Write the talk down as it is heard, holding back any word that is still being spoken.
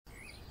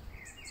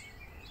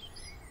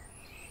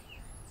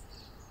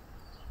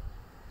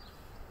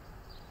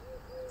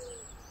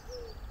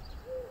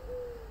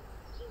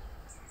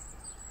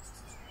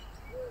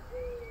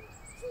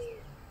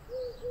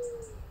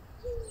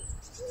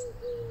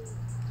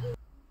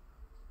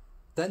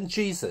Then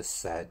Jesus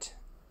said,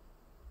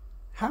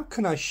 "How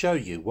can I show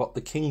you what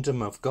the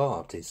kingdom of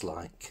God is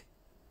like?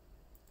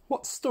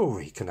 What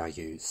story can I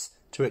use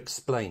to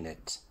explain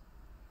it?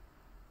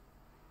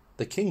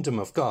 The kingdom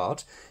of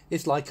God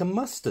is like a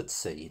mustard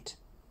seed,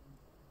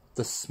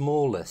 the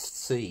smallest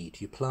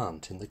seed you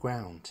plant in the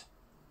ground.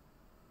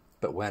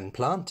 But when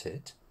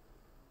planted,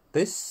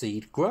 this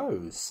seed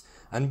grows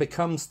and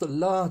becomes the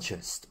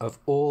largest of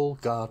all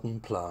garden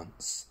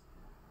plants.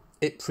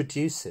 It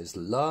produces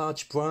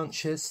large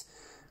branches,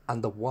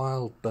 and the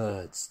wild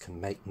birds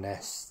can make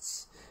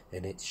nests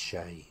in its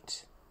shade."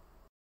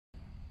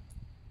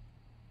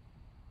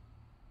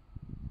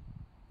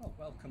 Well,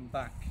 welcome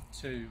back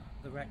to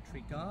the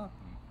Rectory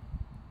garden.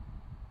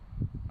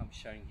 I'm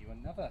showing you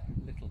another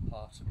little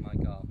part of my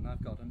garden.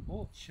 I've got an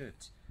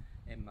orchard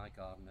in my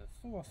garden of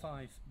 4 or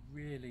 5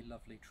 really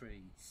lovely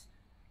trees.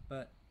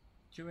 But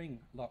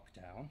during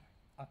lockdown,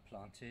 I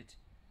planted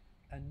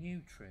a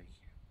new tree.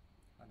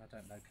 And I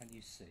don't know, can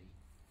you see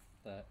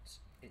that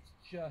it's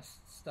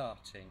just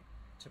starting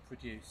to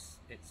produce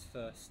its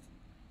first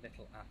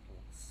little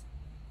apples?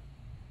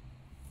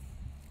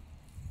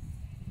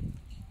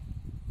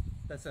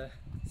 There's a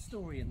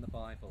story in the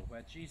Bible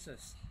where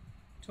Jesus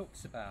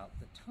talks about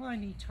the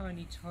tiny,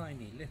 tiny,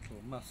 tiny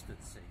little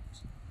mustard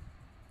seed.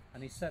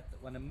 And he said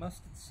that when a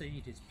mustard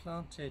seed is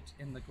planted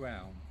in the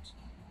ground,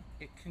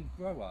 it can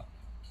grow up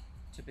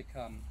to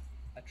become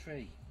a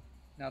tree.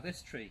 Now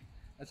this tree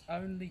has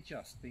only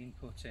just been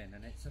put in,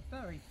 and it's a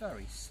very,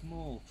 very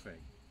small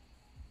tree.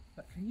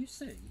 But can you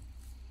see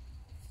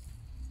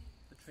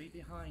the tree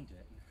behind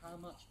it and how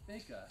much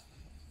bigger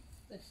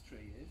this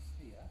tree is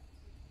here?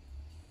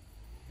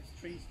 This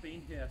tree's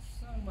been here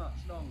so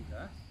much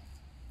longer,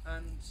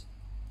 and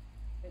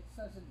it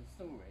says in the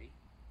story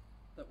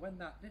that when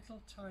that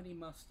little tiny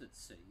mustard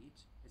seed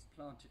is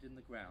planted in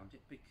the ground,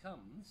 it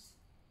becomes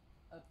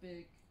a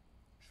big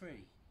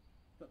tree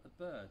that the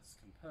birds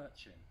can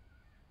perch in.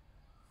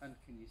 And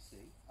can you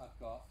see, I've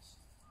got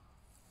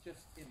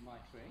just in my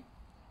tree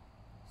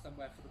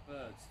somewhere for the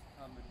birds to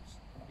come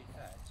and be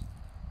fed, so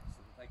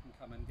that they can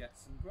come and get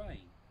some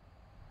grain.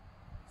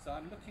 So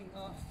I'm looking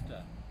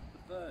after the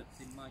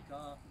birds in my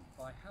garden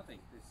by having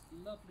this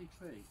lovely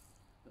tree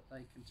that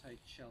they can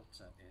take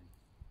shelter in.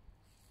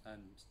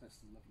 And there's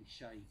some lovely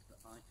shade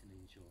that I can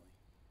enjoy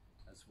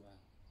as well.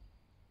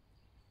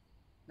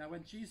 Now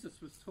when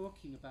Jesus was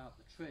talking about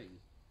the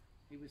tree,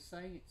 he was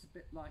saying it's a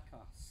bit like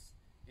us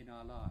in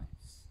our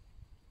lives.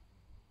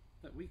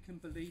 That we can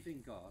believe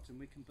in God, and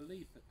we can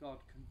believe that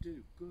God can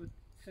do good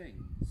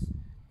things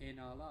in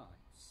our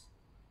lives.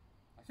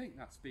 I think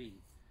that's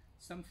been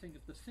something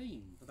of the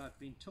theme that I've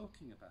been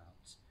talking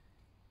about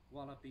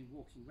while I've been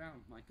walking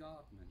around my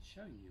garden and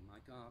showing you my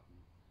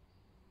garden.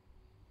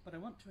 But I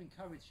want to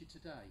encourage you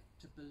today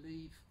to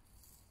believe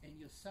in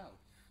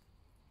yourself.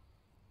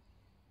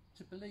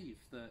 To believe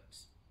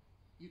that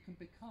you can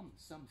become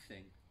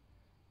something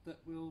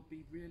that will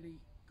be really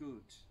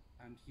good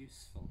and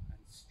useful and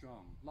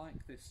strong,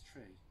 like this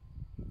tree.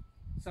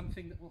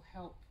 Something that will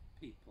help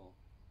people.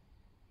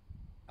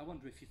 I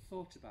wonder if you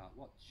thought about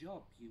what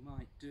job you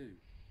might do,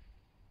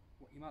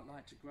 what you might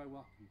like to grow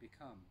up and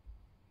become.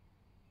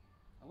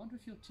 I wonder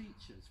if your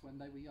teachers, when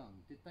they were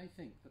young, did they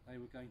think that they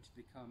were going to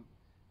become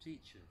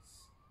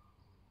teachers?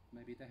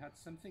 Maybe they had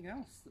something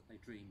else that they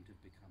dreamed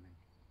of becoming.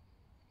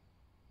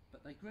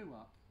 But they grew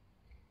up,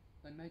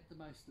 they made the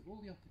most of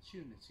all the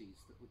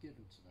opportunities that were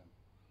given to them,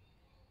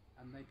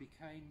 and they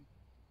became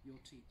your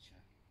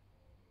teacher.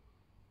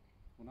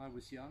 When I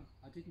was young,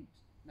 I didn't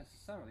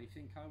necessarily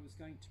think I was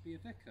going to be a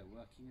vicar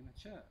working in a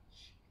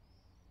church,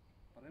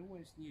 but I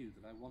always knew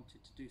that I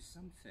wanted to do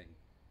something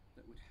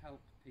that would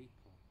help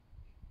people.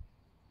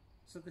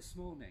 So this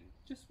morning,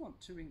 just want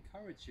to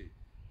encourage you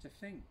to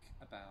think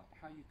about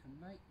how you can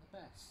make the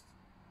best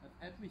of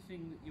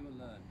everything that you are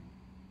learning,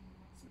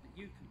 so that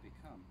you can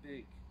become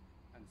big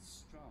and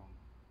strong,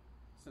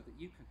 so that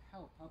you can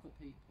help other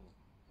people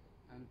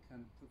and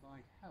can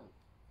provide help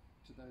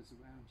to those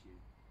around you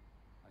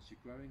as you're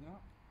growing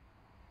up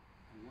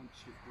and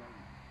once you've grown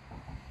up.